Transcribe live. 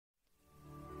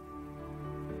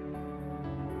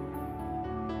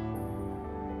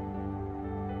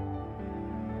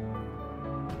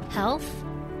health,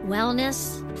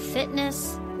 wellness,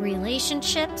 fitness,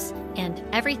 relationships, and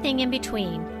everything in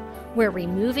between. We're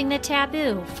removing the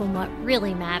taboo from what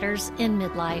really matters in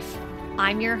midlife.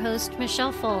 I'm your host,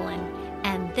 Michelle Folan,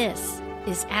 and this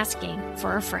is Asking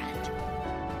for a Friend.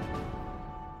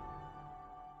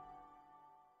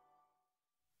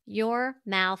 Your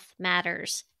mouth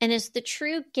matters and is the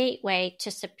true gateway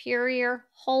to superior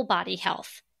whole body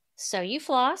health. So you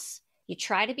floss, you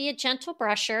try to be a gentle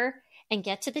brusher, and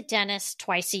get to the dentist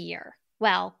twice a year.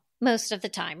 Well, most of the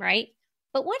time, right?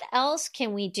 But what else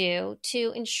can we do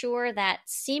to ensure that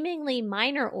seemingly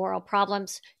minor oral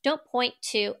problems don't point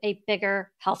to a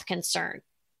bigger health concern?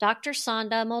 Dr.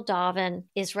 Sanda Moldovan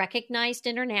is recognized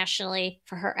internationally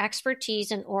for her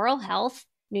expertise in oral health,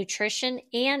 nutrition,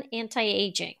 and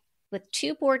anti-aging. With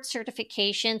 2 board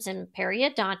certifications in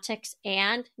periodontics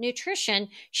and nutrition,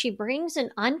 she brings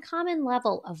an uncommon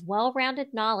level of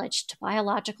well-rounded knowledge to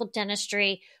biological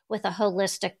dentistry with a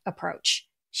holistic approach.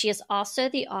 She is also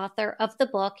the author of the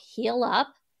book Heal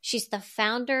Up. She's the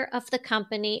founder of the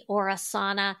company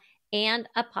Orasana and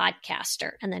a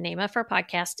podcaster. And the name of her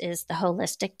podcast is The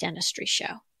Holistic Dentistry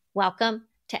Show. Welcome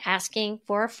to Asking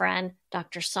for a Friend,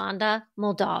 Dr. Sanda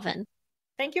Moldovan.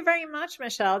 Thank you very much,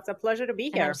 Michelle. It's a pleasure to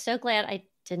be here. And I'm so glad I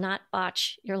did not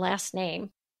botch your last name.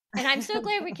 And I'm so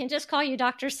glad we can just call you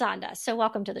Dr. Sanda. So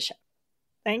welcome to the show.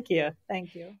 Thank you.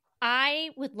 Thank you. I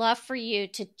would love for you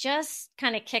to just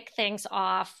kind of kick things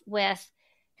off with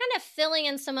kind of filling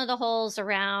in some of the holes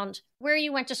around where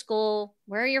you went to school,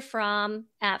 where you're from,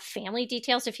 family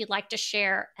details if you'd like to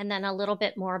share, and then a little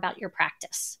bit more about your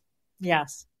practice.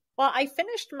 Yes. Well, I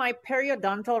finished my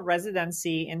periodontal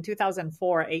residency in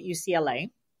 2004 at UCLA.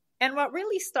 And what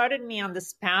really started me on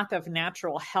this path of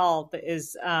natural health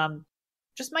is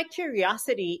just my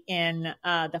curiosity in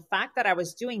the fact that I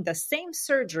was doing the same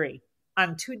surgery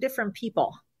on 2 different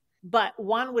people, but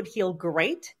one would heal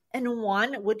great and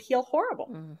one would heal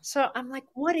horrible. So I'm like,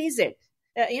 what is it?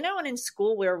 And in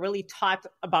school, we're really taught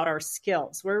about our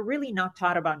skills. We're really not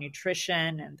taught about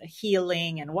nutrition and the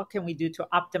healing and what can we do to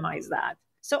optimize that.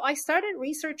 So I started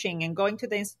researching and going to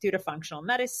the Institute of Functional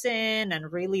Medicine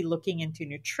and really looking into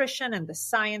nutrition and the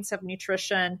science of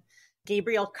nutrition.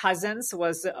 Gabriel Cousens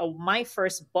was my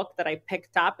first book that I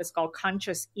picked up. It's called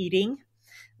Conscious Eating,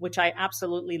 which I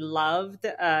absolutely loved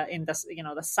in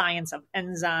the science of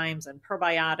enzymes and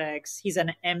probiotics. He's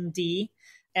an MD,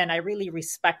 and I really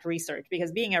respect research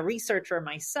because being a researcher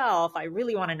myself, I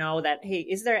really want to know that, hey,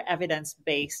 is there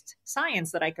evidence-based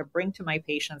science that I could bring to my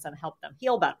patients and help them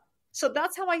heal better? So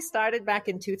that's how I started back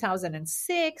in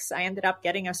 2006. I ended up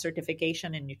getting a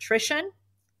certification in nutrition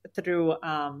through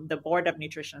the Board of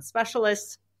Nutrition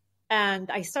Specialists. And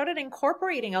I started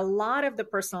incorporating a lot of the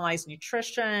personalized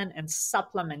nutrition and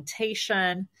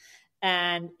supplementation.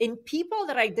 And in people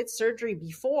that I did surgery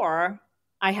before,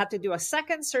 I had to do a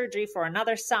second surgery for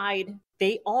another side.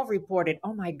 They all reported,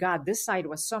 oh my God, this side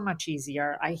was so much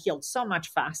easier. I healed so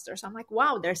much faster. So I'm like,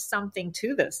 wow, there's something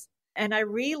to this. And I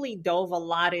really dove a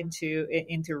lot into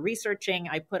researching.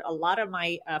 I put a lot of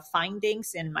my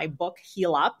findings in my book,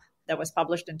 Heal Up, that was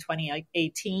published in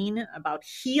 2018 about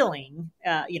healing,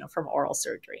 from oral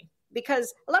surgery.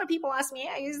 Because a lot of people ask me,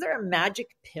 hey, is there a magic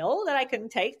pill that I can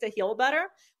take to heal better?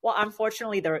 Well,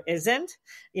 unfortunately, there isn't.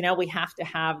 We have to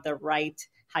have the right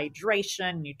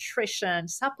hydration, nutrition,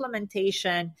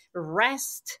 supplementation,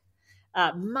 rest,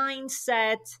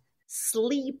 mindset,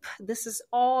 sleep. This is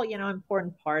all,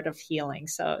 important part of healing.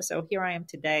 So here I am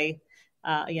today,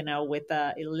 with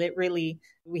really,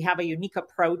 we have a unique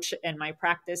approach in my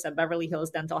practice at Beverly Hills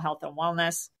Dental Health and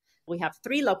Wellness. We have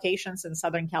 3 locations in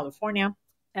Southern California.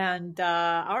 And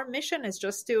our mission is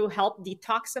just to help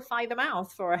detoxify the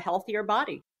mouth for a healthier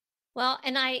body. Well,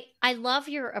 and I love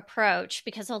your approach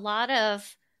because a lot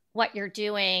of what you're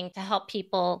doing to help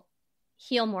people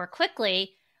heal more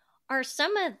quickly are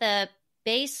some of the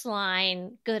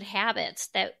baseline good habits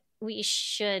that we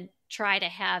should try to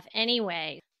have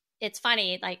anyway. It's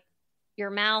funny, like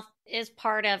your mouth is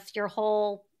part of your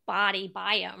whole body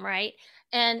biome, right?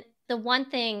 And the one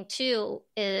thing too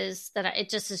is that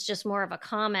it is just more of a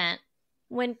comment.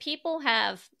 When people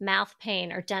have mouth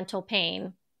pain or dental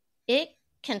pain, it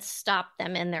can stop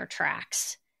them in their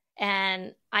tracks.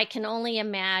 And I can only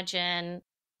imagine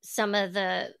some of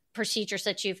the procedures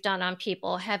that you've done on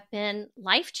people have been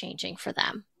life-changing for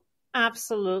them.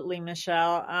 Absolutely,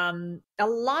 Michelle. A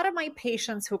lot of my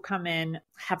patients who come in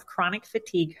have chronic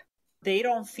fatigue. They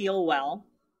don't feel well.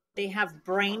 They have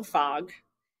brain fog.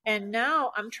 And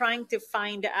now I'm trying to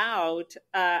find out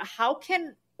how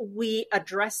can we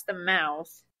address the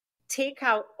mouth, take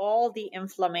out all the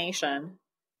inflammation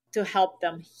to help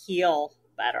them heal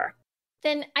better.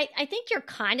 Then I think you're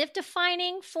kind of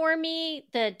defining for me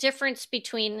the difference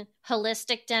between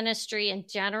holistic dentistry and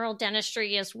general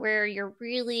dentistry is where you're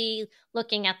really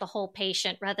looking at the whole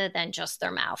patient rather than just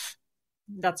their mouth.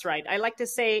 That's right. I like to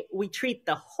say we treat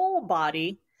the whole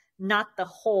body, not the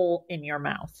hole in your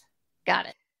mouth. Got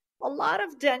it. A lot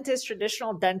of dentists,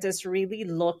 traditional dentists, really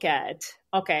look at,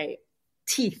 okay,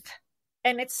 teeth,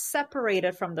 and it's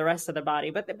separated from the rest of the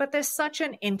body. But there's such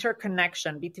an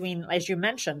interconnection between, as you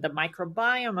mentioned, the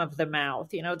microbiome of the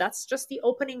mouth. That's just the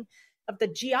opening of the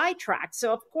GI tract.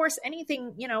 So of course,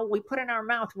 anything, we put in our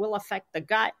mouth will affect the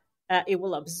gut. It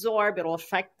will absorb, it'll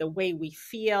affect the way we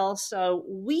feel. So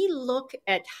we look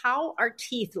at how our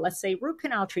teeth, let's say root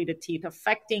canal treated teeth,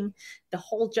 affecting the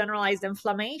whole generalized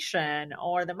inflammation,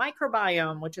 or the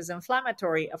microbiome, which is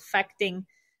inflammatory, affecting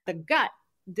the gut.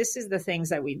 This is the things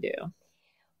that we do.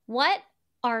 What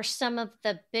are some of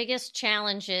the biggest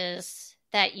challenges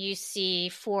that you see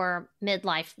for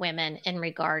midlife women in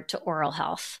regard to oral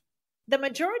health? The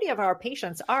majority of our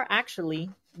patients are actually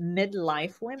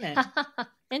midlife women.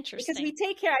 Interesting. Because we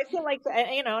take care, I feel like,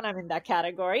 and I'm in that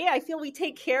category. I feel we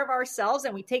take care of ourselves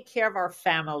and we take care of our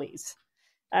families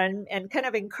and kind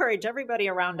of encourage everybody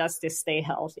around us to stay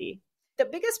healthy. The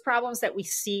biggest problems that we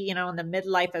see, in the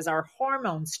midlife as our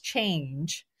hormones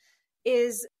change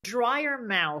is drier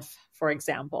mouth, for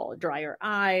example, drier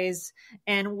eyes.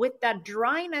 And with that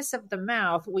dryness of the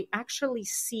mouth, we actually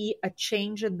see a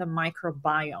change in the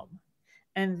microbiome.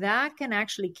 And that can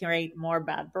actually create more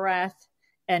bad breath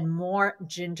and more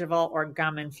gingival or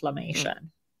gum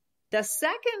inflammation. The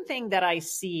second thing that I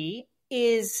see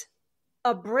is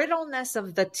a brittleness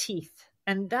of the teeth.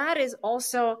 And that is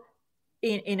also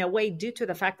in a way due to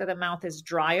the fact that the mouth is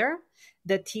drier.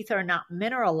 The teeth are not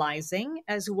mineralizing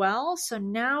as well. So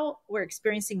now we're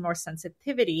experiencing more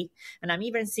sensitivity. And I'm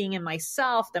even seeing in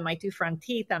myself that my two front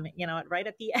teeth, I'm, right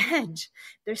at the edge,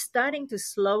 they're starting to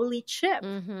slowly chip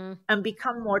and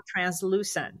become more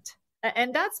translucent.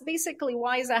 And that's basically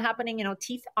why is that happening?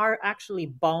 Teeth are actually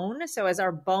bone. So as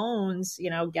our bones,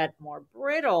 get more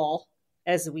brittle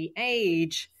as we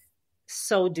age,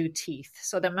 so do teeth.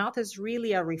 So the mouth is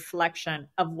really a reflection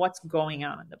of what's going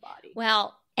on in the body.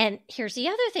 Well, and here's the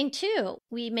other thing too.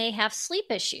 We may have sleep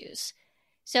issues.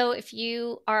 So if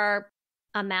you are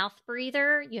a mouth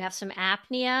breather, you have some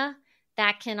apnea,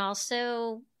 that can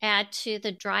also add to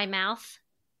the dry mouth.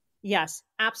 Yes,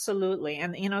 absolutely.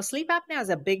 And, sleep apnea is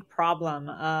a big problem.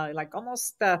 Like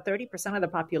almost 30% of the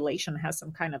population has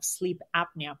some kind of sleep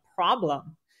apnea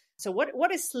problem. So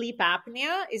what is sleep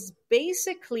apnea? Is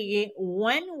basically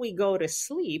when we go to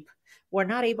sleep, we're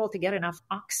not able to get enough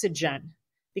oxygen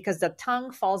because the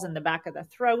tongue falls in the back of the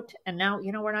throat. And now,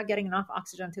 we're not getting enough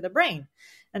oxygen to the brain.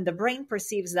 And the brain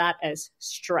perceives that as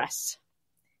stress.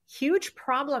 Huge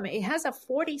problem. It has a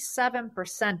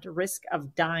 47% risk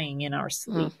of dying in our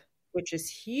sleep. Which is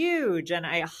huge. And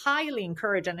I highly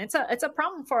encourage, and it's a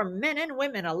problem for men and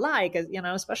women alike,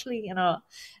 especially, in our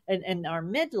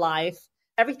midlife,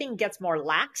 everything gets more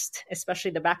laxed,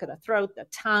 especially the back of the throat, the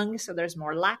tongue. So there's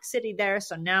more laxity there.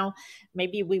 So now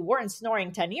maybe we weren't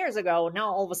snoring 10 years ago.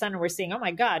 Now all of a sudden we're seeing, oh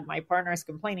my God, my partner is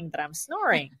complaining that I'm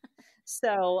snoring.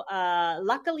 So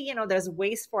luckily, there's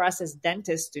ways for us as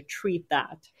dentists to treat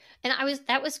that. And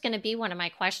that was going to be one of my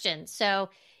questions. So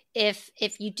if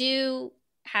you do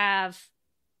have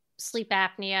sleep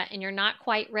apnea and you're not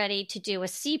quite ready to do a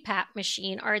CPAP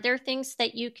machine, are there things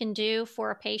that you can do for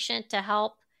a patient to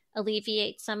help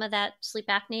alleviate some of that sleep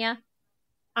apnea?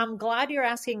 I'm glad you're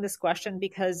asking this question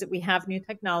because we have new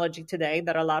technology today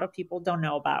that a lot of people don't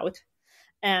know about.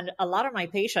 And a lot of my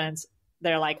patients,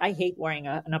 they're like, I hate wearing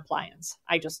an appliance.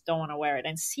 I just don't want to wear it.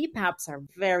 And CPAPs are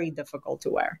very difficult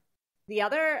to wear. The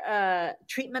other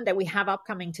treatment that we have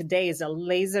upcoming today is a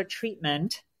laser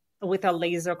treatment with a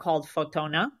laser called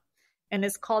Photona, and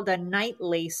it's called a night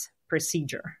lace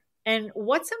procedure. And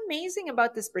what's amazing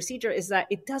about this procedure is that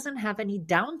it doesn't have any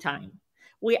downtime.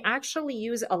 We actually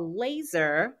use a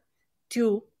laser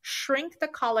to shrink the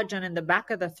collagen in the back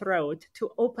of the throat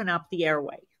to open up the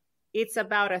airway. It's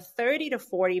about a 30 to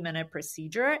 40 minute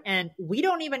procedure, and we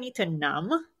don't even need to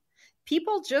numb.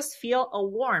 People just feel a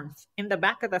warmth in the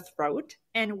back of the throat,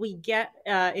 and we get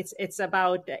it's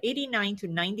about 89 to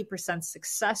 90%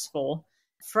 successful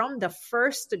from the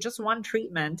first just one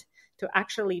treatment to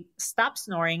actually stop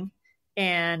snoring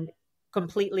and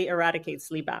completely eradicate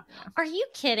sleep apnea. Are you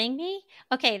kidding me?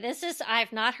 Okay,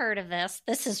 I've not heard of this.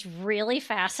 This is really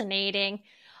fascinating.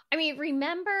 I mean,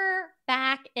 remember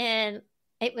back it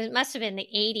must have been the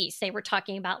 80s, they were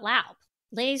talking about LAUP.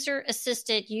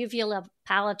 Laser-assisted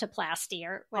uvulopalpoplasty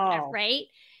or whatever, right?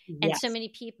 And yes. so many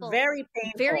people, very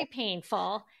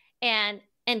painful and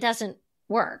doesn't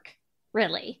work.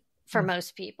 really, for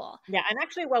most people. Yeah. And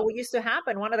actually, what used to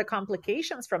happen, one of the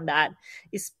complications from that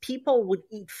is people would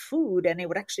eat food and it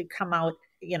would actually come out,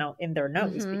 in their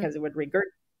nose because it would regurgitate.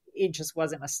 It just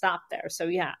wasn't a stop there. So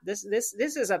yeah, this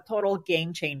is a total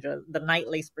game changer, the night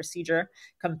lace procedure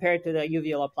compared to the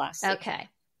uvuloplasty. Okay.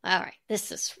 All right.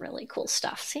 This is really cool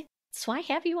stuff. See, that's why I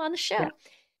have you on the show. Yeah.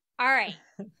 All right.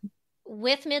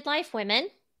 With midlife women,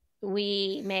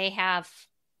 we may have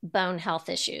bone health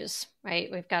issues, right?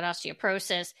 We've got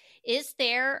osteoporosis. Is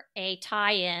there a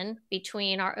tie-in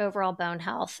between our overall bone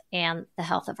health and the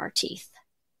health of our teeth?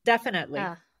 Definitely.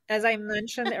 As I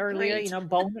mentioned earlier,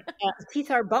 teeth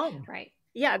are bone. Right.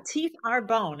 Yeah, teeth are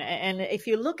bone. And if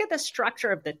you look at the structure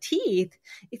of the teeth,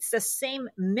 it's the same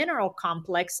mineral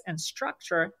complex and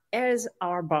structure as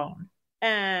our bone.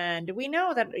 And we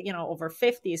know that, over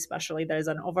 50, especially, there's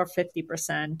an over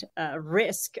 50%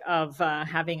 risk of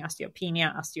having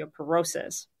osteopenia,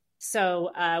 osteoporosis.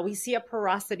 So we see a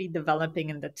porosity developing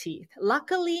in the teeth.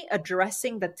 Luckily,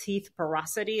 addressing the teeth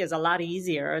porosity is a lot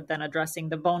easier than addressing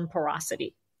the bone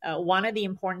porosity. One of the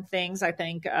important things, I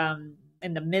think,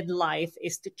 in the midlife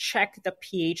is to check the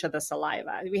pH of the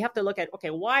saliva. We have to look at,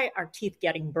 why are teeth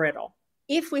getting brittle?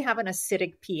 If we have an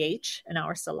acidic pH in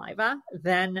our saliva,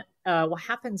 then what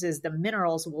happens is the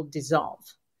minerals will dissolve.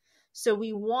 So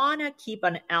we want to keep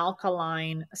an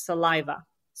alkaline saliva.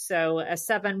 So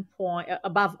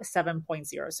above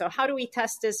 7.0. So how do we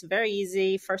test this? Very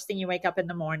easy. First thing you wake up in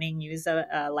the morning, use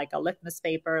a litmus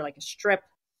paper, like a strip.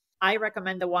 I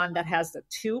recommend the one that has the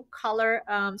 2 color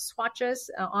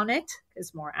swatches on it.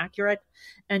 It's more accurate.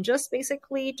 And just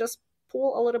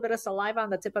pull a little bit of saliva on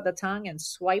the tip of the tongue and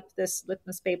swipe this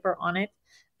litmus paper on it.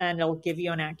 And it'll give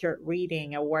you an accurate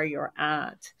reading of where you're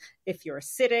at. If you're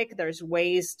acidic, there's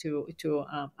ways to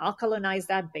alkalinize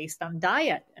that based on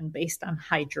diet and based on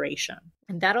hydration.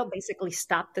 And that'll basically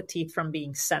stop the teeth from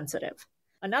being sensitive.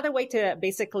 Another way to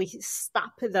basically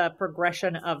stop the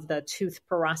progression of the tooth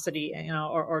porosity,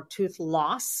 or tooth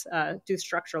loss, tooth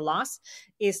structure loss,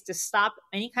 is to stop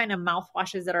any kind of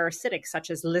mouthwashes that are acidic, such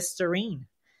as Listerine.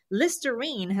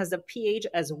 Listerine has a pH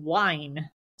as wine.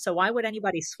 So why would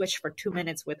anybody switch for 2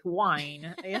 minutes with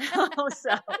wine?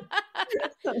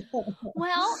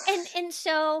 Well, and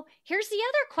so here's the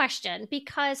other question,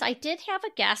 because I did have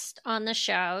a guest on the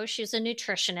show. She's a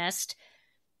nutritionist.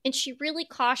 And she really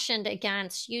cautioned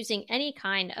against using any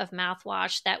kind of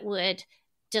mouthwash that would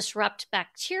disrupt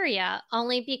bacteria,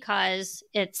 only because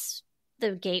it's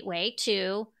the gateway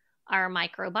to our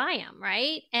microbiome,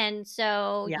 right? And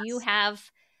so you have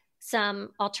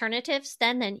some alternatives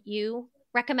then that you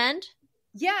recommend?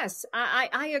 Yes,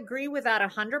 I agree with that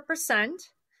 100%.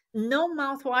 No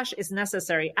mouthwash is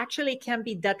necessary. Actually, it can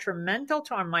be detrimental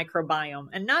to our microbiome,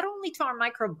 and not only to our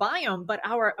microbiome, but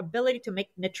our ability to make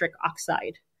nitric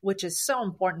oxide, which is so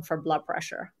important for blood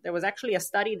pressure. There was actually a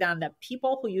study done that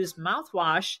people who use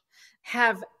mouthwash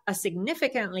have a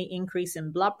significantly increase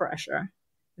in blood pressure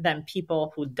than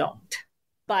people who don't.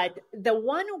 But the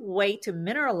one way to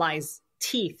mineralize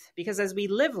teeth, because as we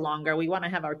live longer, we want to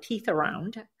have our teeth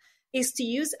around, is to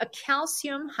use a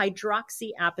calcium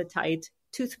hydroxyapatite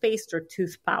toothpaste or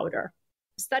tooth powder.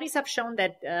 Studies have shown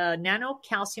that nano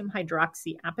calcium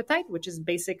hydroxyapatite, which is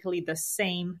basically the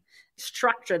same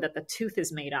structure that the tooth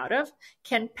is made out of,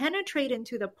 can penetrate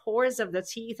into the pores of the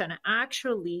teeth and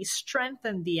actually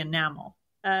strengthen the enamel.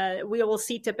 We will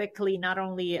see typically not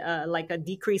only like a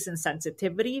decrease in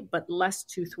sensitivity, but less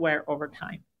tooth wear over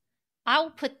time.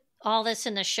 I'll put all this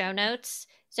in the show notes.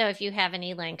 So if you have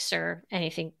any links or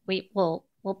anything, we'll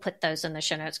put those in the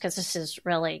show notes, because this is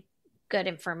really good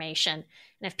information.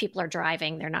 And if people are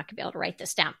driving, they're not going to be able to write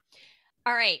this down.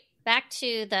 All right, back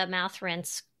to the mouth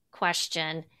rinse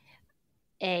question.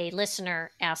 A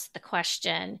listener asked the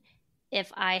question,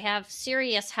 if I have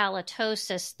serious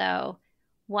halitosis though,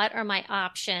 what are my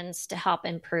options to help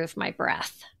improve my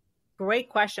breath? Great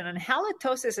question. And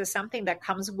halitosis is something that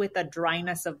comes with a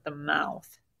dryness of the mouth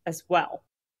as well.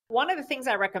 One of the things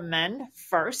I recommend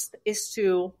first is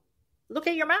to look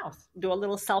at your mouth, do a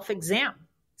little self-exam.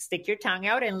 Stick your tongue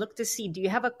out and look to see, do you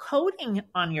have a coating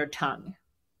on your tongue?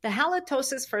 The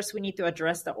halitosis, first, we need to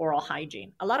address the oral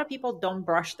hygiene. A lot of people don't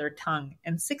brush their tongue,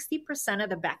 and 60% of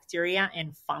the bacteria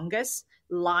and fungus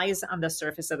lies on the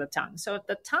surface of the tongue. So if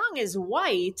the tongue is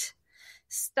white,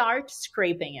 start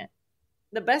scraping it.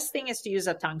 The best thing is to use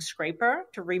a tongue scraper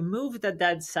to remove the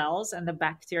dead cells and the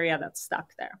bacteria that's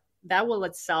stuck there. That will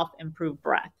itself improve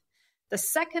breath. The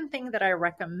second thing that I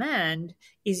recommend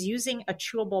is using a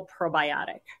chewable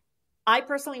probiotic. I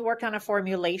personally worked on a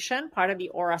formulation, part of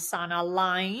the Orasana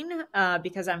line,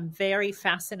 because I'm very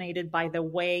fascinated by the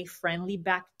way friendly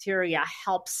bacteria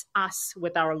helps us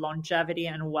with our longevity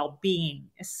and well-being,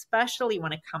 especially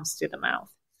when it comes to the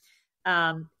mouth.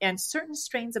 And certain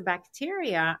strains of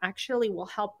bacteria actually will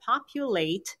help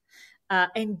populate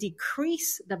and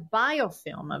decrease the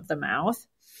biofilm of the mouth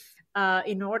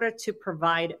in order to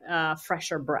provide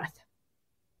fresher breath.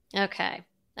 Okay.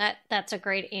 That's a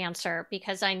great answer,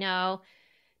 because I know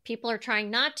people are trying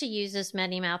not to use as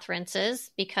many mouth rinses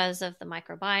because of the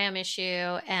microbiome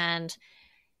issue.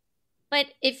 But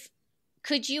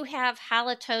could you have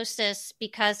halitosis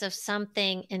because of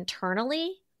something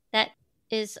internally that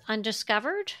is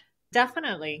undiscovered?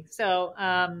 Definitely. So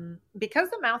because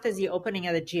the mouth is the opening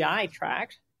of the GI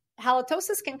tract,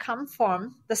 halitosis can come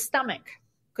from the stomach,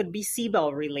 could be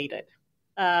SIBO related.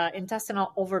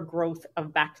 Intestinal overgrowth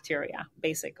of bacteria,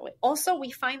 basically. Also,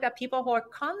 we find that people who are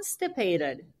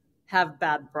constipated have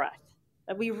bad breath.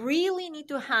 That we really need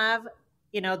to have,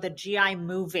 the GI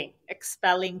moving,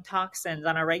 expelling toxins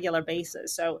on a regular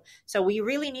basis. So we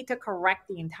really need to correct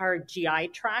the entire GI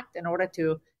tract in order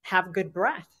to have good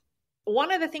breath.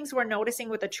 One of the things we're noticing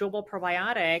with the chewable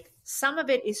probiotic, some of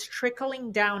it is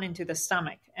trickling down into the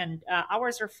stomach, and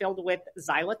ours are filled with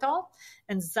xylitol,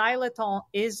 and xylitol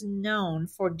is known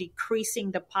for decreasing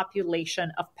the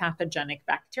population of pathogenic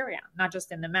bacteria, not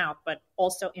just in the mouth, but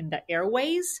also in the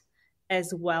airways,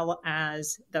 as well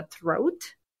as the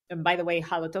throat. And by the way,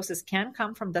 halitosis can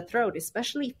come from the throat,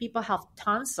 especially if people have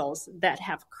tonsils that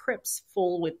have crypts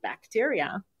full with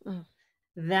bacteria.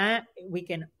 That we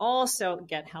can also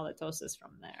get halitosis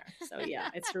from there. So yeah,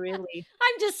 it's really.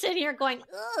 I'm just sitting here going,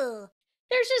 ugh.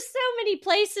 There's just so many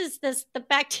places the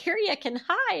bacteria can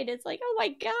hide. It's like, oh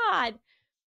my God.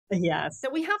 Yeah. So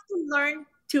we have to learn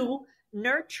to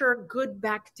nurture good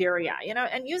bacteria,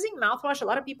 and using mouthwash, a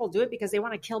lot of people do it because they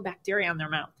want to kill bacteria in their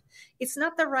mouth. It's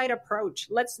not the right approach.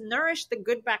 Let's nourish the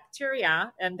good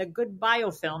bacteria and the good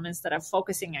biofilm instead of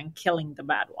focusing on killing the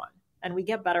bad one. And we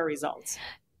get better results.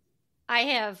 I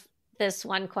have this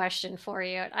one question for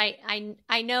you.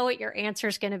 I know what your answer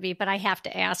is going to be, but I have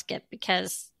to ask it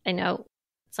because I know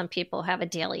some people have a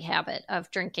daily habit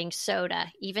of drinking soda,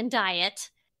 even diet.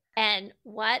 And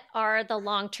what are the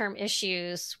long-term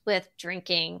issues with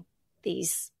drinking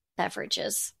these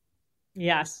beverages?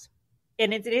 Yes.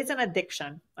 And it is an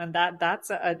addiction. And that's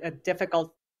a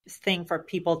difficult thing for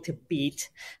people to beat.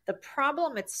 The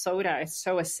problem with soda is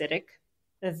so acidic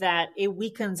that it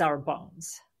weakens our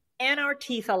bones and our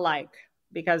teeth alike,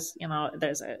 because,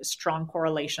 there's a strong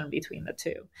correlation between the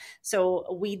two.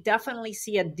 So we definitely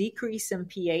see a decrease in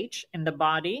pH in the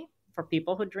body for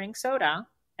people who drink soda.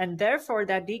 And therefore,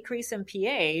 that decrease in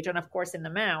pH, and of course in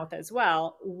the mouth as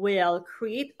well, will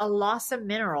create a loss of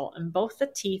mineral in both the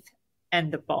teeth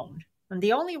and the bone. And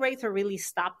the only way to really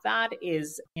stop that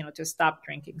is, to stop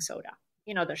drinking soda.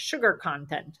 The sugar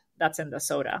content that's in the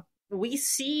soda. We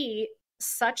see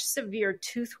such severe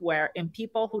tooth wear in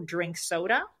people who drink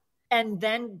soda and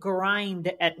then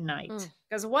grind at night.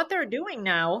 Because what they're doing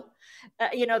now,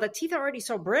 the teeth are already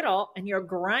so brittle and you're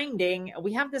grinding.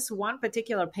 We have this one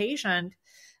particular patient.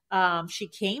 She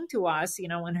came to us,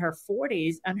 in her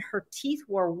 40s, and her teeth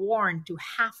were worn to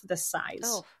half the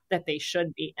size that they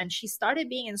should be. And she started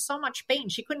being in so much pain.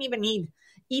 She couldn't even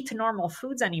eat normal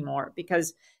foods anymore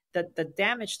because the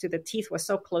damage to the teeth was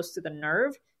so close to the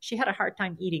nerve. She had a hard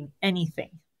time eating anything.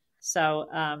 So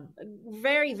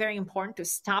very, very important to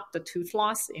stop the tooth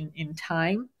loss in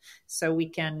time so we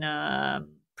can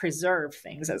preserve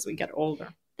things as we get older.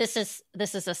 This is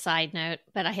a side note,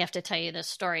 but I have to tell you this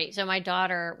story. So my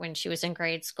daughter, when she was in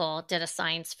grade school, did a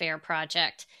science fair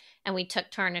project, and we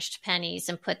took tarnished pennies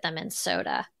and put them in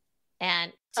soda.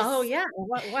 And oh yeah,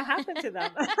 what happened to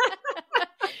them?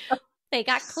 They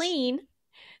got clean.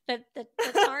 The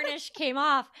tarnish came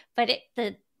off, but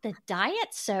the diet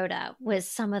soda was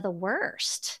some of the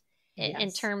worst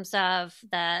in terms of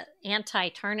the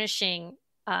anti-tarnishing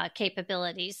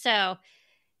capabilities. So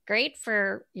great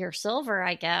for your silver,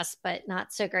 I guess, but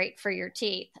not so great for your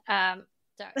teeth.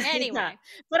 So anyway. Yeah.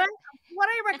 But what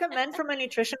I recommend from a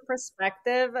nutrition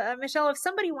perspective, Michelle, if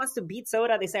somebody wants to beat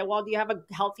soda, they say, well, do you have a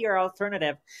healthier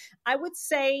alternative? I would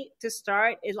say to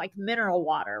start is like mineral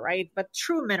water, right? But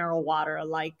true mineral water,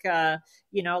 like,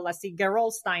 let's see,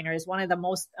 Gerolsteiner is one of the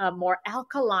most more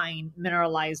alkaline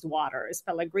mineralized waters,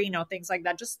 Pellegrino, things like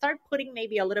that. Just start putting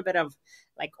maybe a little bit of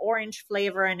like orange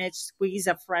flavor in it, squeeze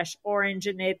a fresh orange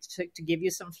in it to give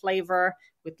you some flavor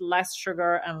with less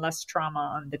sugar and less trauma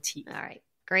on the teeth. All right.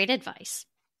 Great advice.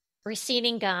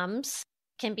 Receding gums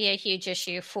can be a huge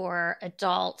issue for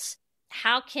adults.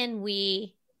 How can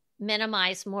we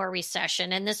minimize more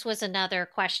recession? And this was another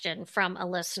question from a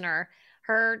listener.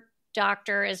 Her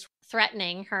doctor is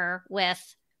threatening her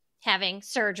with having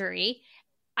surgery.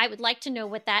 I would like to know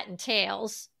what that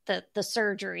entails, the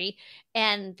surgery.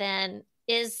 And then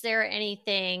is there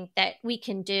anything that we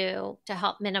can do to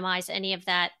help minimize any of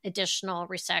that additional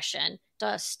recession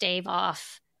to stave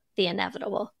off the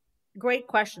inevitable? Great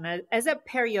question. As a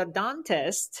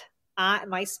periodontist,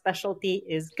 my specialty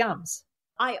is gums.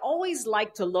 I always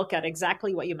like to look at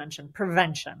exactly what you mentioned,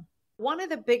 prevention. One of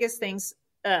the biggest things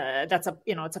it's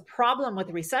a problem with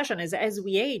recession is as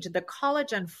we age, the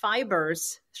collagen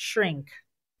fibers shrink.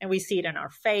 And we see it in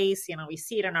our face, we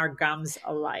see it in our gums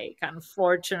alike,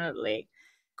 unfortunately.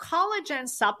 Collagen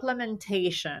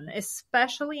supplementation,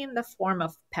 especially in the form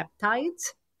of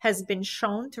peptides, has been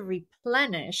shown to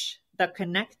replenish the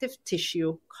connective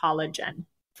tissue collagen.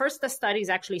 First, the studies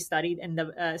actually started in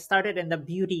the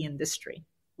beauty industry.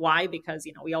 Why? Because,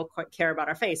 we all care about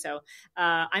our face. So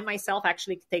I myself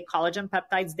actually take collagen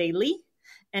peptides daily.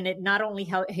 And it not only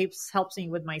helps me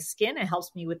with my skin, it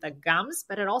helps me with the gums,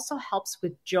 but it also helps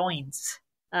with joints.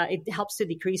 It helps to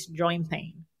decrease joint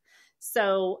pain.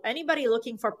 So anybody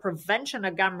looking for prevention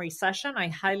of gum recession, I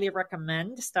highly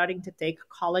recommend starting to take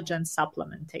collagen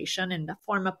supplementation in the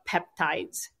form of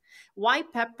peptides. Why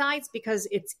peptides? Because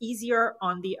it's easier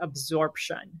on the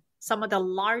absorption. Some of the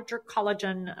larger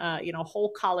collagen,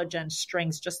 whole collagen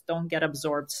strings just don't get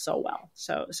absorbed so well.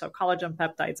 So collagen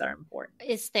peptides are important.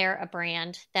 Is there a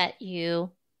brand that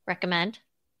you recommend?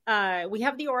 We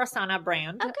have the Orasana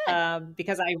brand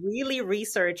because I really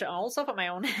research also for my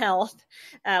own health.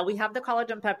 We have the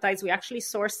collagen peptides. We actually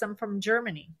source them from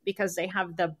Germany because they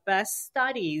have the best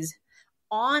studies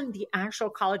on the actual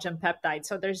collagen peptide.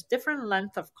 So there's different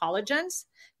length of collagens,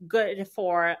 good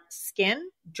for skin,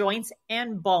 joints,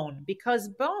 and bone, because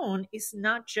bone is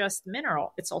not just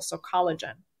mineral, it's also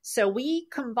collagen. So we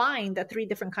combine the 3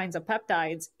 different kinds of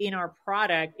peptides in our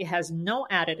product. It has no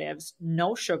additives,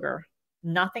 no sugar,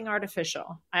 nothing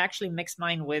artificial. I actually mix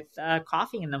mine with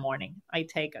coffee in the morning. I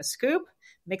take a scoop,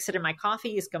 mix it in my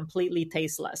coffee, is completely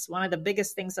tasteless. One of the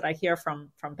biggest things that I hear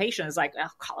from patients is like,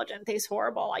 collagen tastes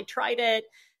horrible. I tried it,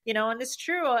 and it's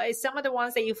true. Some of the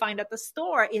ones that you find at the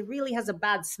store, it really has a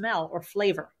bad smell or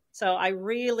flavor. So I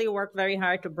really work very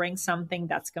hard to bring something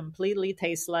that's completely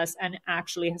tasteless and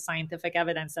actually has scientific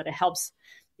evidence that it helps,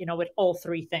 with all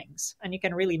 3 things. And you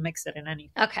can really mix it in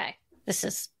anything. Okay. This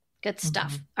is good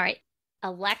stuff. Mm-hmm. All right.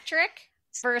 Electric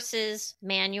versus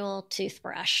manual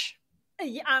toothbrush.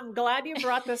 Yeah, I'm glad you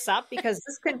brought this up because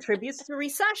this contributes to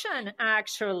recession,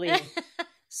 actually.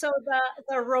 So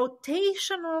the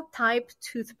rotational type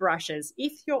toothbrushes,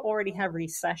 if you already have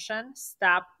recession,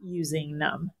 stop using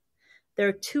them.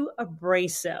 They're too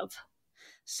abrasive.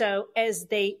 So as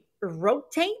they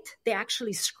rotate, they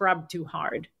actually scrub too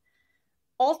hard.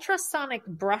 Ultrasonic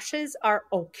brushes are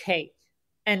okay,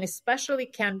 and especially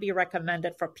can be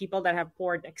recommended for people that have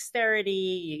poor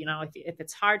dexterity. If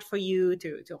it's hard for you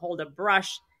to hold a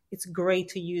brush, it's great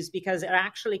to use because it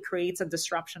actually creates a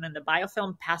disruption in the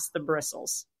biofilm past the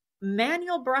bristles.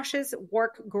 Manual brushes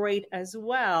work great as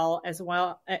well, as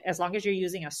long as you're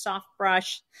using a soft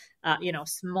brush,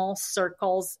 small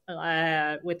circles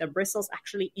with the bristles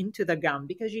actually into the gum,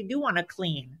 because you do want to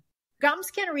clean.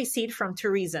 Gums can recede from 2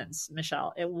 reasons,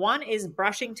 Michelle. One is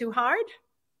brushing too hard,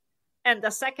 and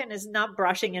the second is not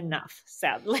brushing enough,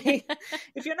 sadly.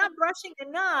 If you're not brushing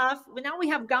enough, now we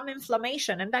have gum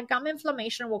inflammation, and that gum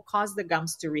inflammation will cause the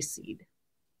gums to recede.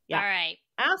 Yeah. All right.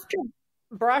 After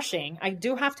brushing, I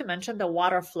do have to mention the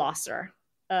water flosser.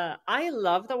 I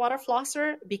love the water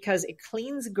flosser because it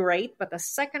cleans great, but the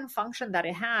second function that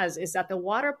it has is that the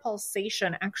water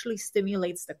pulsation actually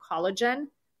stimulates the collagen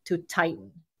to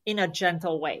tighten in a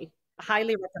gentle way.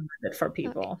 Highly recommended for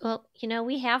people. Well,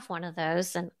 we have one of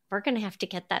those, and we're going to have to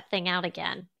get that thing out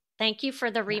again. Thank you for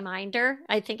the reminder.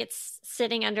 I think it's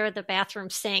sitting under the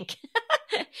bathroom sink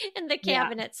in the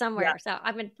cabinet somewhere. Yeah.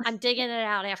 So I'm digging it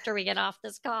out after we get off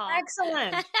this call.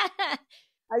 Excellent.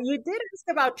 You did ask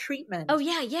about treatment. Oh,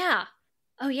 yeah.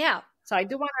 So I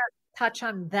do want to touch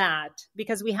on that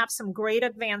because we have some great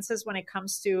advances when it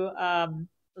comes to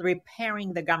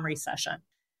repairing the gum recession.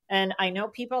 And I know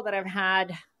people that have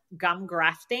had gum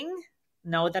grafting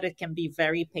know that it can be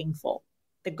very painful.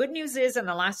 The good news is in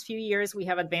the last few years, we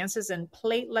have advances in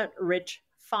platelet-rich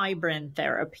fibrin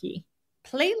therapy.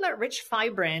 Platelet-rich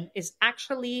fibrin is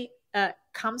actually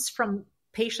comes from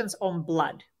patients' own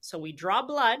blood. So we draw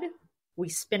blood, we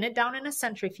spin it down in a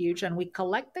centrifuge, and we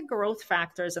collect the growth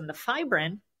factors and the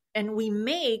fibrin, and we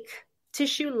make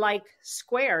tissue-like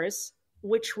squares,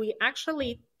 which we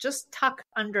actually just tuck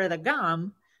under the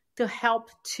gum to help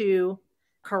to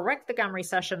correct the gum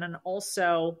recession and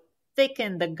also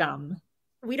thicken the gum.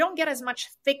 We don't get as much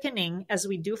thickening as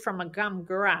we do from a gum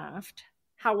graft.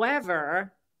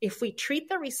 However, if we treat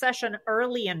the recession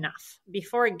early enough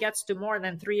before it gets to more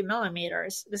than 3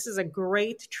 millimeters, this is a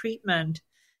great treatment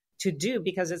to do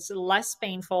because it's less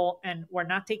painful and we're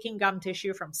not taking gum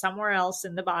tissue from somewhere else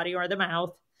in the body or the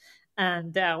mouth.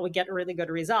 And we get really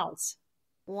good results.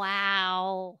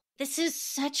 Wow. This is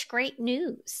such great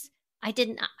news. I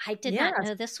did not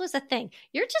know this was a thing.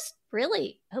 You're just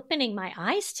really opening my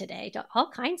eyes today to all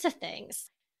kinds of things.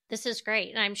 This is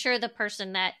great. And I'm sure the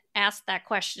person that asked that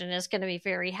question is going to be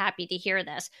very happy to hear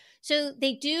this. So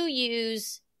they do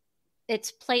use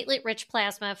it's platelet-rich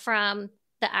plasma from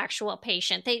the actual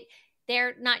patient.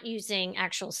 They're not using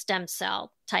actual stem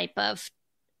cell type of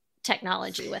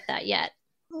technology with that yet.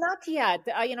 Not yet.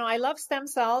 I love stem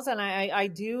cells and I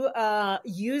do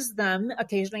use them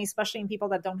occasionally, especially in people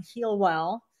that don't heal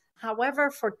well. However,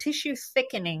 for tissue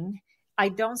thickening, I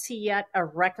don't see yet a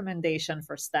recommendation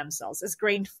for stem cells. It's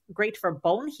great for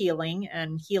bone healing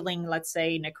and healing, let's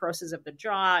say, necrosis of the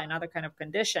jaw and other kind of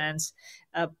conditions.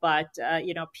 But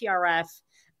PRF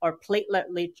or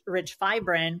platelet-rich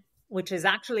fibrin, which is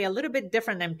actually a little bit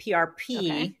different than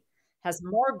PRP, has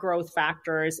more growth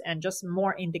factors and just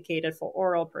more indicated for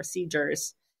oral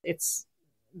procedures. It's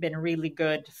been really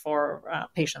good for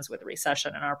patients with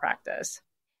recession in our practice.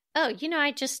 Oh,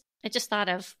 I just thought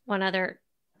of one other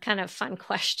kind of fun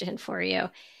question for you.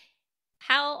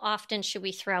 How often should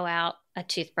we throw out a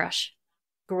toothbrush?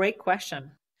 Great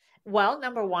question. Well,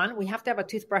 number one, we have to have a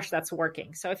toothbrush that's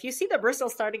working. So if you see the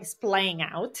bristles starting splaying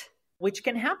out, which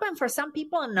can happen for some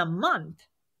people in a month,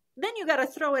 then you got to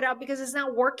throw it out because it's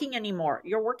not working anymore.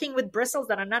 You're working with bristles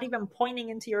that are not even pointing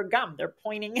into your gum. They're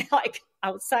pointing like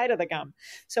outside of the gum.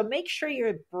 So make sure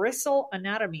your bristle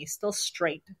anatomy is still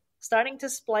straight. Starting to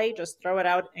splay, just throw it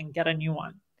out and get a new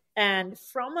one. And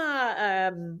from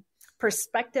a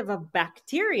perspective of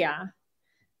bacteria,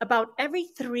 about every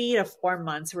 3 to 4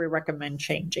 months, we recommend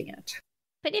changing it.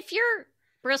 But if your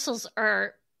bristles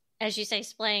are, as you say,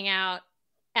 splaying out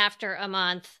after a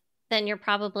month, then you're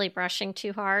probably brushing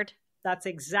too hard. That's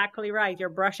exactly right. You're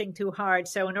brushing too hard.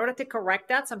 So in order to correct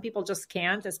that, some people just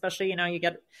can't, especially, you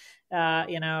get,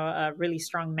 a really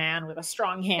strong man with a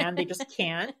strong hand. They just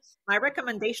can't. My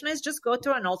recommendation is just go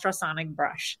to an ultrasonic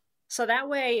brush. So that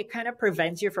way it kind of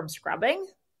prevents you from scrubbing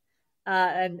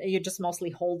and you just mostly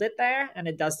hold it there and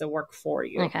it does the work for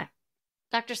you. Okay.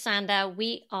 Dr. Sanda,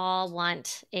 we all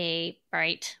want a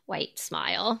bright white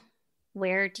smile.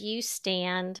 Where do you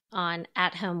stand on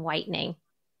at-home whitening?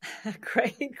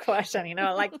 Great question.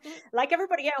 Like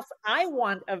everybody else, I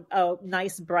want a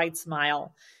nice, bright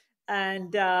smile.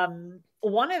 And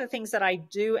one of the things that I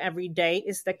do every day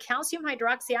is the calcium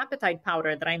hydroxyapatite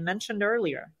powder that I mentioned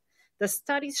earlier. The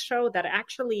studies show that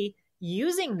actually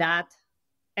using that,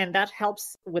 and that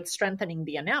helps with strengthening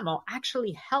the enamel,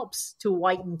 actually helps to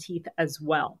whiten teeth as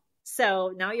well.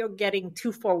 So now you're getting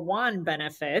 2-for-1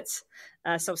 benefits.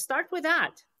 So start with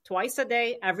that twice a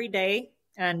day, every day.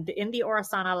 And in the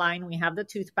Orasana line, we have the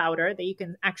tooth powder that you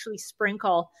can actually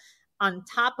sprinkle on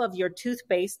top of your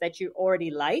toothpaste that you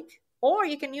already like, or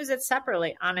you can use it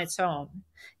separately on its own.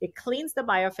 It cleans the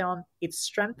biofilm, it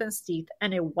strengthens teeth,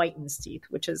 and it whitens teeth,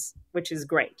 which is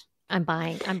great. I'm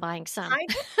buying some.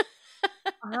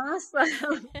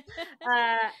 Awesome.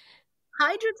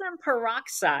 Hydrogen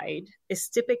peroxide is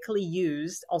typically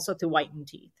used also to whiten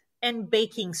teeth, and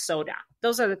baking soda.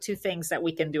 Those are the two things that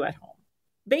we can do at home.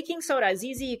 Baking soda is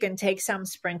easy. You can take some,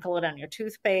 sprinkle it on your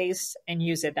toothpaste, and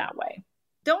use it that way.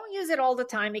 Don't use it all the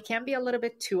time. It can be a little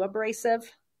bit too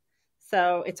abrasive.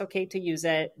 So it's okay to use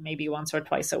it maybe once or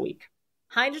twice a week.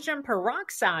 Hydrogen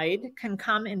peroxide can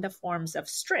come in the forms of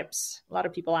strips. A lot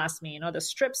of people ask me, the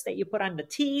strips that you put on the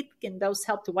teeth, can those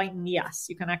help to whiten? Yes,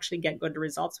 you can actually get good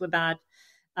results with that.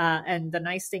 And the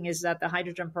nice thing is that the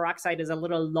hydrogen peroxide is a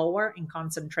little lower in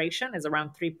concentration, is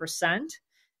around 3%.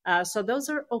 So those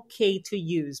are okay to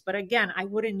use. But again, I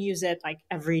wouldn't use it like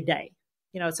every day.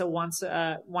 So once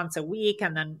a week,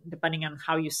 and then depending on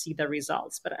how you see the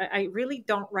results. But I really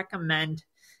don't recommend,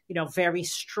 very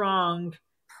strong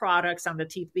products on the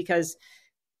teeth, because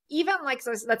even like,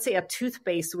 let's say a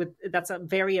toothpaste that's a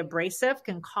very abrasive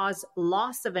can cause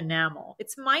loss of enamel.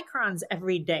 It's microns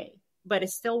every day, but it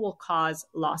still will cause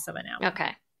loss of enamel.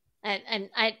 Okay. And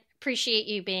I appreciate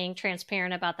you being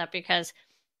transparent about that, because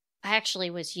I actually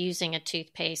was using a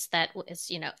toothpaste that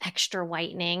was, extra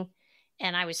whitening,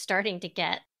 and I was starting to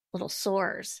get little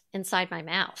sores inside my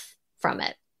mouth from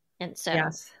it. And so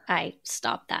I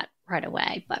stopped that right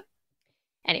away. But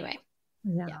anyway.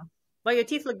 Yeah. Well, your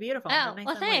teeth look beautiful. Oh,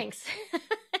 well, thanks.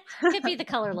 Could be the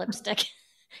color lipstick.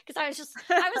 Because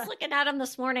I was looking at them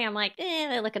this morning. I'm like,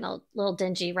 they're looking a little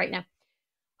dingy right now.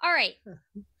 All right.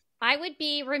 I would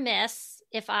be remiss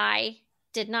if I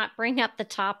did not bring up the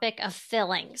topic of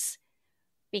fillings,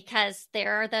 because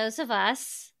there are those of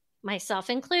us, myself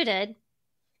included,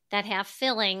 that have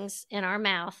fillings in our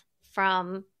mouth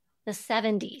from the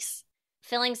 70s.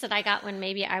 Fillings that I got when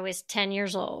maybe I was 10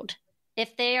 years old.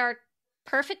 If they are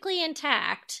perfectly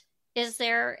intact, is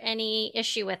there any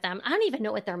issue with them? I don't even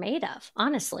know what they're made of,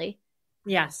 honestly.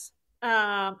 Yes.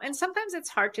 And sometimes it's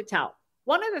hard to tell.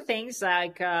 One of the things,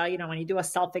 like, when you do a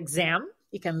self-exam,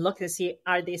 you can look to see,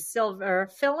 are they silver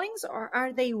fillings or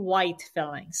are they white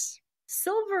fillings?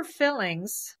 Silver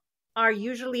fillings are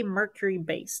usually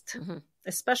mercury-based. Mm-hmm.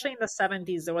 Especially in the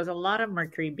 70s, there was a lot of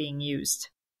mercury being used.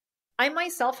 I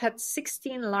myself had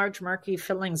 16 large mercury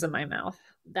fillings in my mouth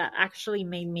that actually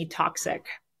made me toxic.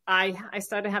 I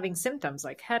started having symptoms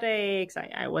like headaches.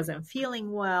 I wasn't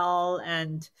feeling well.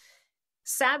 And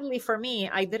sadly for me,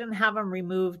 I didn't have them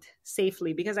removed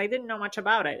safely because I didn't know much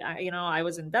about it. I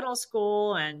was in dental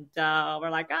school and we're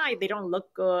like, they don't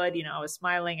look good. I was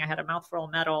smiling. I had a mouthful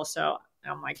of metal. So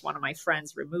I'm like, one of my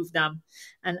friends removed them.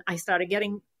 And I started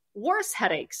getting worse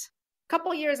headaches. A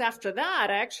couple years after that,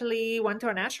 I actually went to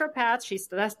a naturopath. She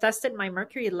tested my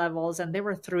mercury levels and they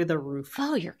were through the roof.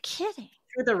 Oh, you're kidding.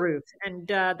 Through the roof. And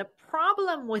the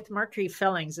problem with mercury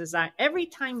fillings is that every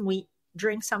time we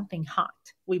drink something hot,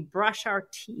 we brush our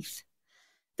teeth,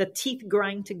 the teeth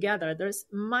grind together. There's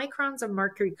microns of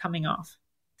mercury coming off.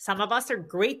 Some of us are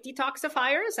great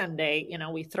detoxifiers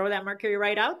and we throw that mercury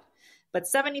right out. But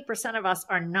 70% of us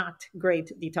are not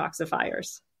great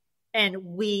detoxifiers. And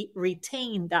we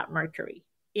retain that mercury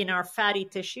in our fatty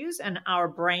tissues and our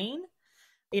brain.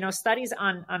 Studies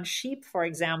on sheep, for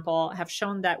example, have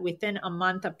shown that within a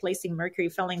month of placing mercury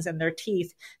fillings in their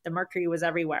teeth, the mercury was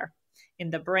everywhere,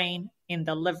 in the brain, in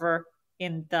the liver,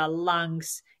 in the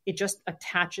lungs. It just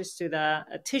attaches to the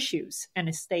tissues and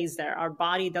it stays there. Our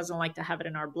body doesn't like to have it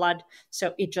in our blood,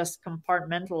 so it just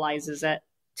compartmentalizes it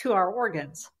to our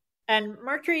organs. And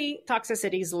mercury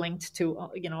toxicity is linked to,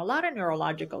 a lot of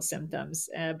neurological symptoms,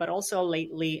 but also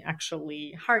lately,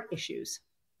 actually, heart issues.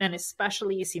 And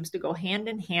especially it seems to go hand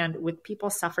in hand with people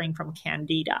suffering from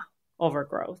candida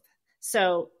overgrowth.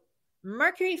 So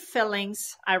mercury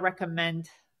fillings, I recommend,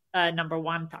 number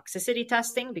one, toxicity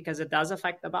testing, because it does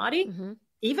affect the body. Mm-hmm.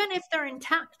 Even if they're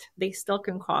intact, they still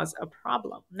can cause a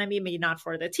problem. Maybe not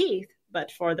for the teeth,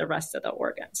 but for the rest of the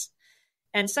organs.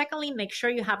 And secondly, make sure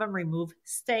you have them removed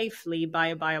safely by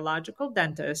a biological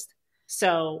dentist,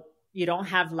 so you don't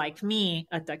have, like me,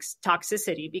 a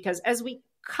toxicity. Because as we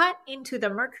cut into the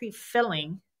mercury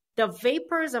filling, the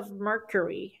vapors of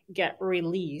mercury get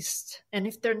released. And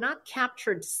if they're not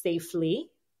captured safely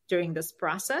during this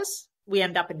process, we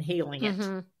end up inhaling it.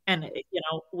 Mm-hmm. And,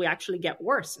 we actually get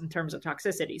worse in terms of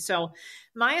toxicity. So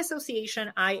my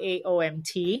association,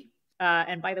 IAOMT,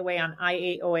 and by the way, on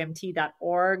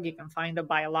IAOMT.org, you can find a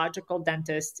biological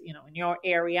dentist, in your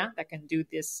area that can do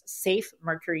this safe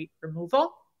mercury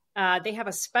removal. They have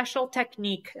a special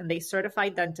technique and they certify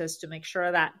dentists to make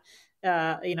sure that,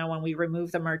 when we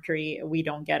remove the mercury, we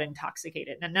don't get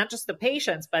intoxicated. And not just the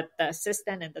patients, but the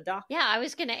assistant and the doctor. Yeah, I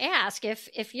was going to ask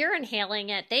if you're inhaling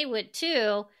it, they would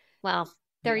too. Well,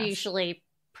 they're usually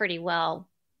pretty well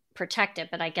protected,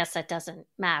 but I guess that doesn't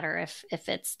matter if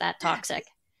it's that toxic.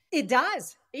 It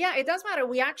does. Yeah, it does matter.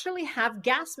 We actually have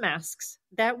gas masks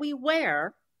that we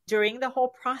wear during the whole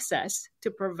process to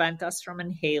prevent us from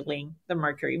inhaling the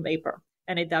mercury vapor.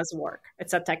 And it does work.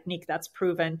 It's a technique that's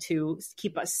proven to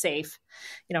keep us safe,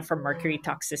 from mercury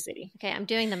toxicity. Okay, I'm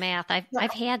doing the math.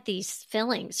 I've had these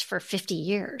fillings for 50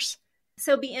 years.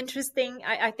 So it'd be interesting.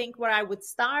 I think where I would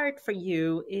start for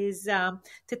you is to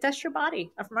test your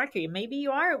body of mercury. Maybe you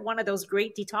are one of those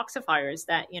great detoxifiers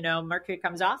that, mercury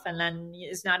comes off and then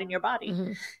it's not in your body,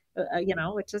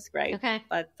 mm-hmm. Which is great. Okay.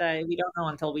 But we don't know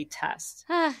until we test.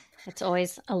 It's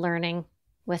always a learning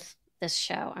with this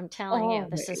show. I'm telling you,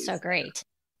 this is so great.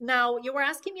 Now, you were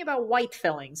asking me about white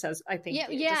fillings, as I think.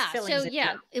 Yeah.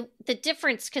 So, the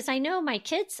difference, because I know my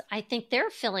kids, I think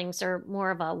their fillings are more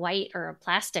of a white or a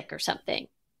plastic or something.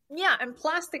 Yeah, and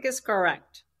plastic is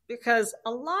correct, because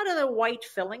a lot of the white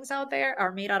fillings out there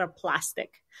are made out of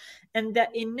plastic. And the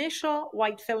initial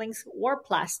white fillings were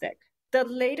plastic. The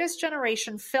latest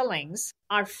generation fillings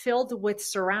are filled with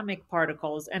ceramic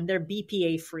particles and they're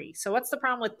BPA free. So what's the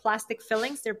problem with plastic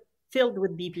fillings? They're filled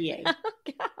with BPA.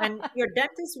 Oh, and your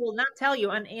dentist will not tell you.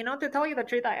 And, to tell you the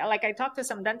truth, I talked to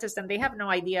some dentists and they have no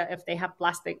idea if they have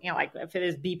plastic, if it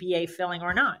is BPA filling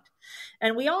or not.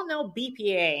 And we all know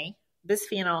BPA,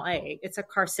 bisphenol A, it's a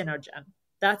carcinogen.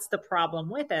 That's the problem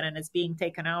with it. And it's being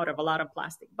taken out of a lot of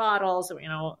plastic bottles,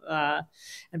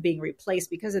 and being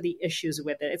replaced because of the issues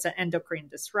with it. It's an endocrine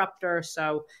disruptor.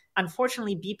 So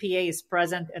unfortunately, BPA is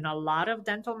present in a lot of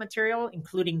dental material,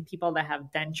 including people that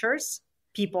have dentures,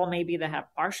 people maybe that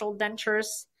have partial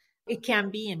dentures. It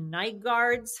can be in night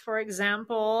guards, for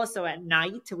example. So at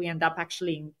night, we end up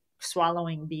actually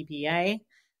swallowing BPA.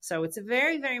 So it's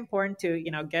very, very important to,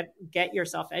 get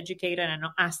yourself educated and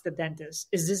ask the dentist,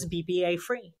 is this BPA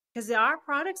free? Because there are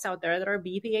products out there that are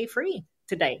BPA free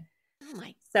today. Oh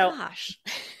my So, gosh.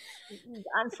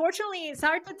 Unfortunately, it's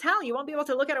hard to tell. You won't be able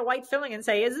to look at a white filling and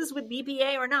say, is this with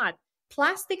BPA or not?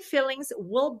 Plastic fillings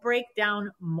will break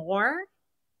down more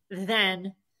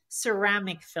than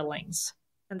ceramic fillings.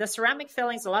 And the ceramic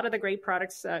fillings, a lot of the great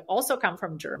products also come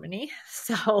from Germany.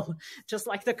 So just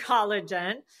like the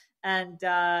collagen. And,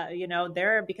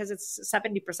 they're, because it's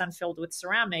 70% filled with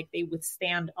ceramic, they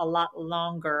withstand a lot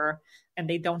longer and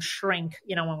they don't shrink,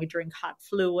 when we drink hot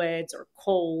fluids or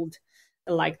cold,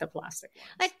 like the plastic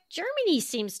ones. Germany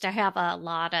seems to have a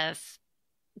lot of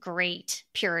great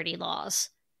purity laws.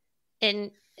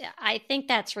 And I think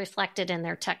that's reflected in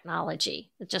their technology,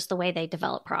 just the way they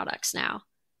develop products now.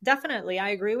 Definitely. I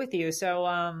agree with you. So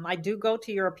I do go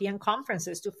to European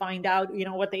conferences to find out,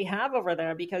 what they have over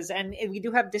there, and we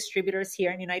do have distributors here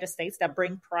in the United States that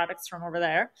bring products from over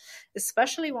there,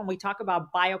 especially when we talk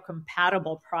about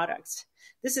biocompatible products.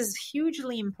 This is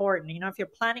hugely important. If you're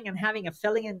planning on having a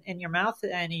filling in your mouth,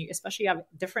 and especially you have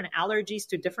different allergies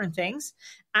to different things,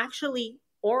 actually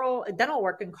oral dental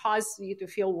work can cause you to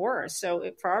feel worse.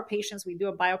 So for our patients, we do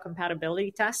a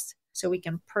biocompatibility test so we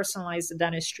can personalize the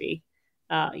dentistry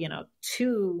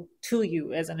to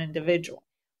you as an individual.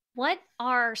 What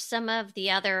are some of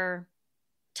the other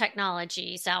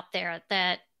technologies out there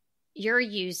that you're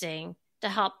using to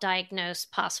help diagnose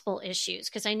possible issues?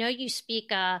 Because I know you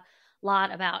speak a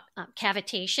lot about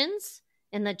cavitations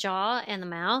in the jaw and the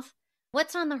mouth.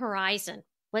 What's on the horizon?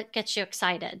 What gets you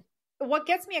excited? What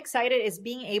gets me excited is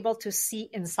being able to see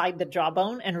inside the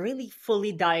jawbone and really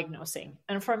fully diagnosing.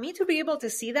 And for me to be able to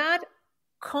see that,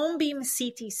 cone beam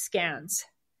CT scans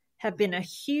have been a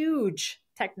huge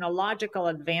technological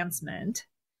advancement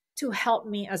to help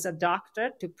me as a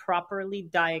doctor to properly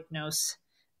diagnose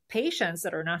patients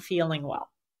that are not feeling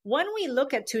well. When we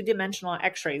look at two-dimensional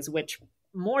x-rays, which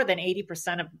more than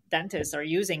 80% of dentists are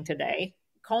using today,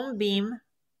 cone beam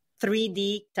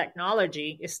 3D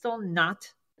technology is still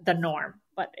not the norm,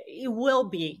 but it will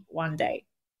be one day.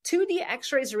 2D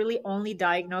x-rays really only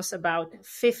diagnose about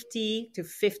 50 to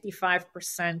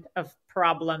 55% of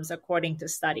problems according to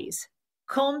studies.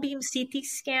 Cone beam CT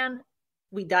scan,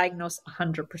 we diagnose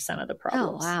 100% of the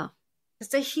problems. Oh, wow.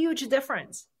 It's a huge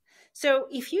difference. So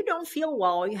if you don't feel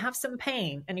well, you have some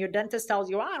pain, and your dentist tells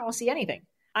you, I don't see anything,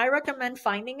 I recommend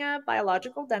finding a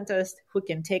biological dentist who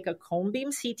can take a cone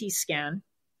beam CT scan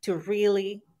to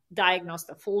really diagnose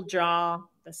the full jaw,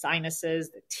 the sinuses,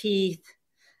 the teeth,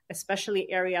 especially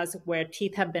areas where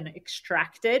teeth have been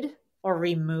extracted or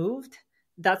removed.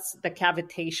 That's the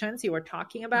cavitations you were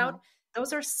talking about. Mm-hmm.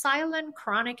 Those are silent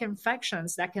chronic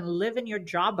infections that can live in your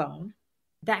jawbone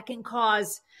that can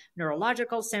cause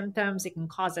neurological symptoms. It can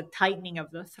cause a tightening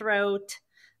of the throat.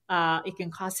 It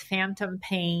can cause phantom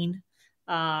pain,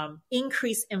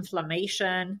 increased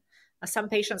inflammation. Some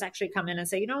patients actually come in and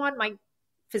say, my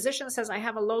physician says I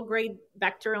have a low-grade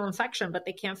bacterial infection, but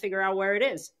they can't figure out where it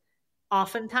is.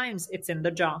 Oftentimes, it's in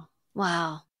the jaw.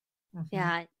 Wow. Mm-hmm.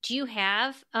 Yeah. Do you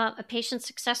have a patient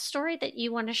success story that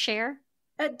you want to share?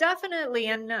 Definitely.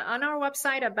 And on our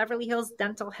website at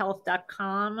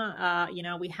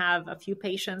beverlyhillsdentalhealth.com, we have a few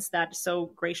patients that so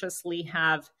graciously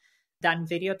have done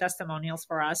video testimonials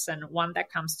for us. And one that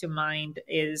comes to mind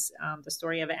is the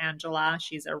story of Angela.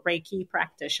 She's a Reiki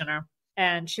practitioner,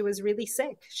 and she was really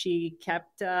sick. She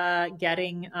kept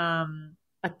getting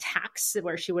attacks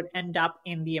where she would end up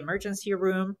in the emergency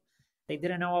room. They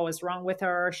didn't know what was wrong with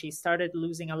her. She started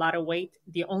losing a lot of weight.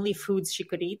 The only foods she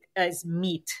could eat is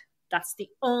meat. That's the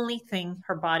only thing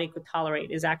her body could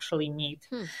tolerate is actually meat.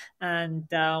 And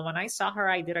when I saw her,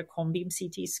 I did a cone beam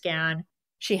CT scan.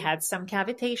 She had some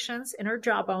cavitations in her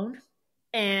jawbone,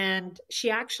 and she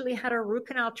actually had a root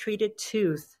canal treated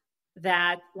tooth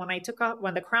that when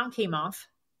the crown came off,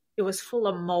 it was full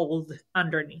of mold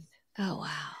underneath. Oh,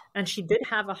 wow. And she did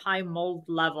have a high mold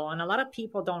level. And a lot of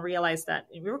people don't realize that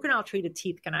root canal treated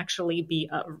teeth can actually be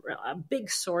a big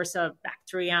source of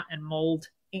bacteria and mold,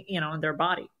 in their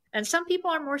body. And some people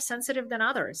are more sensitive than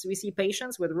others. We see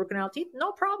patients with root canal teeth,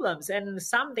 no problems. And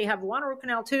some, they have one root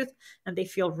canal tooth and they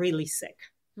feel really sick.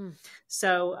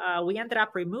 So we ended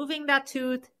up removing that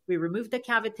tooth. We removed the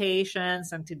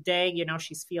cavitations. And today,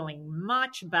 she's feeling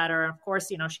much better. Of course,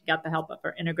 she got the help of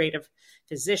her integrative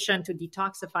physician to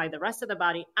detoxify the rest of the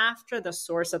body after the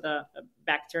source of the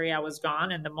bacteria was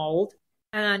gone and the mold.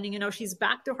 And, she's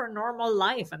back to her normal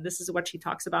life. And this is what she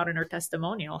talks about in her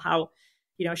testimonial, how,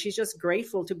 she's just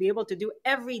grateful to be able to do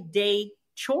everyday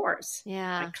chores,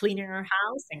 like cleaning her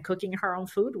house and cooking her own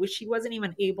food, which she wasn't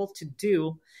even able to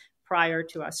do prior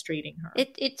to us treating her.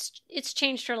 It's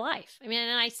changed her life. I mean,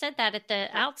 and I said that at the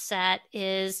outset,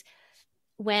 is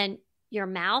when your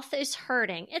mouth is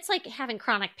hurting, it's like having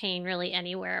chronic pain really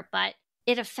anywhere, but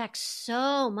it affects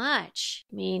so much.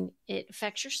 I mean, it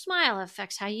affects your smile, it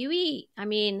affects how you eat. I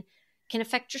mean, can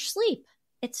affect your sleep.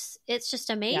 It's just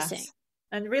amazing. Yes.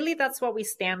 And really, that's what we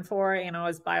stand for,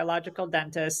 as biological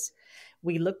dentists.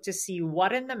 We look to see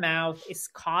what in the mouth is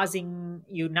causing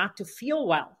you not to feel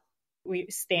well. We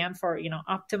stand for,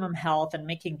 optimum health and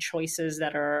making choices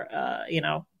that are,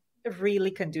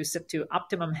 really conducive to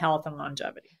optimum health and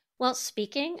longevity. Well,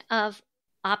 speaking of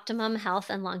optimum health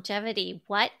and longevity,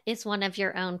 what is one of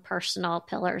your own personal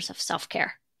pillars of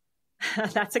self-care?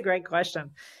 That's a great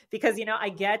question because,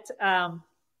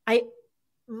 I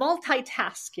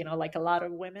multitask, like a lot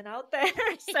of women out there.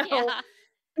 So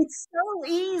it's so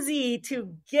easy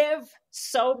to give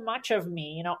so much of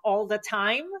me, all the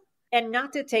time, and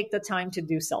not to take the time to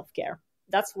do self-care.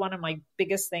 That's one of my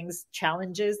biggest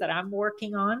challenges that I'm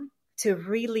working on, to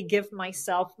really give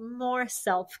myself more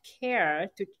self-care,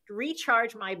 to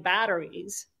recharge my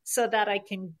batteries so that I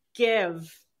can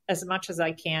give as much as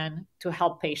I can to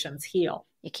help patients heal.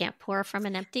 You can't pour from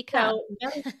an empty cup.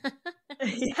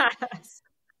 Yes.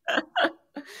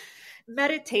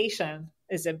 Meditation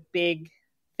is a big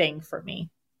thing for me.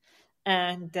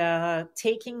 And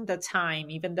taking the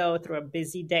time, even though through a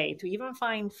busy day, to even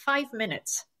find 5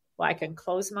 minutes where I can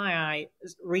close my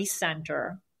eyes,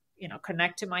 recenter,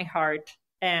 connect to my heart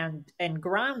and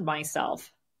ground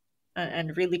myself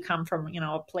and really come from,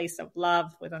 a place of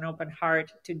love with an open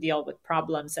heart to deal with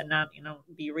problems and not,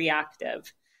 be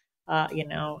reactive,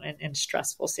 in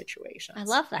stressful situations. I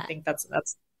love that. I think that's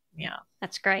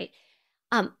great.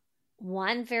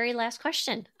 One very last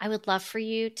question. I would love for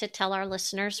you to tell our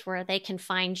listeners where they can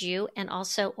find you and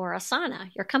also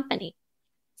Orasana, your company.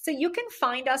 So you can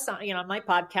find us on, my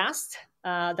podcast,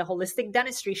 The Holistic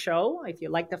Dentistry Show, if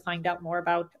you'd like to find out more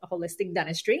about holistic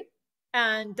dentistry,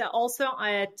 and also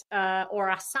at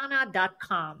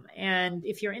orasana.com. And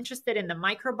if you're interested in the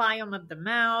microbiome of the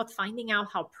mouth, finding out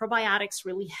how probiotics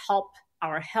really help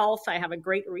our health, I have a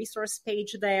great resource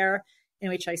page there in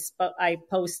which I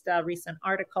post recent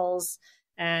articles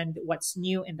and what's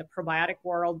new in the probiotic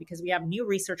world, because we have new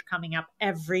research coming up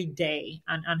every day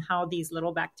on how these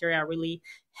little bacteria really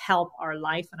help our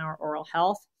life and our oral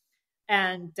health.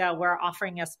 And we're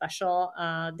offering a special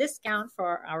discount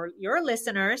for your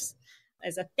listeners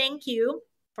as a thank you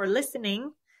for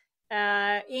listening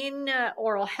in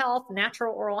oral health,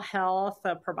 natural oral health,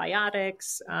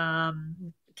 probiotics,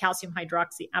 calcium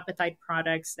hydroxyapatite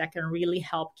products that can really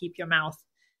help keep your mouth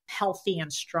healthy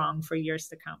and strong for years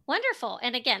to come. Wonderful.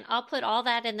 And again, I'll put all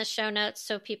that in the show notes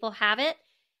so people have it.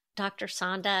 Dr.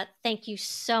 Sanda, thank you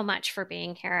so much for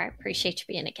being here. I appreciate you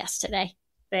being a guest today.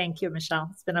 Thank you, Michelle.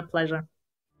 It's been a pleasure.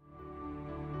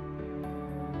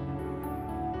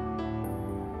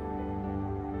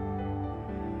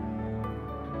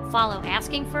 Follow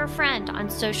Asking for a Friend on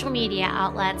social media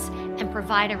outlets and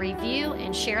provide a review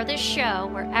and share this show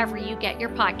wherever you get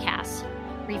your podcasts.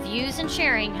 Reviews and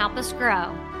sharing help us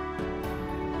grow.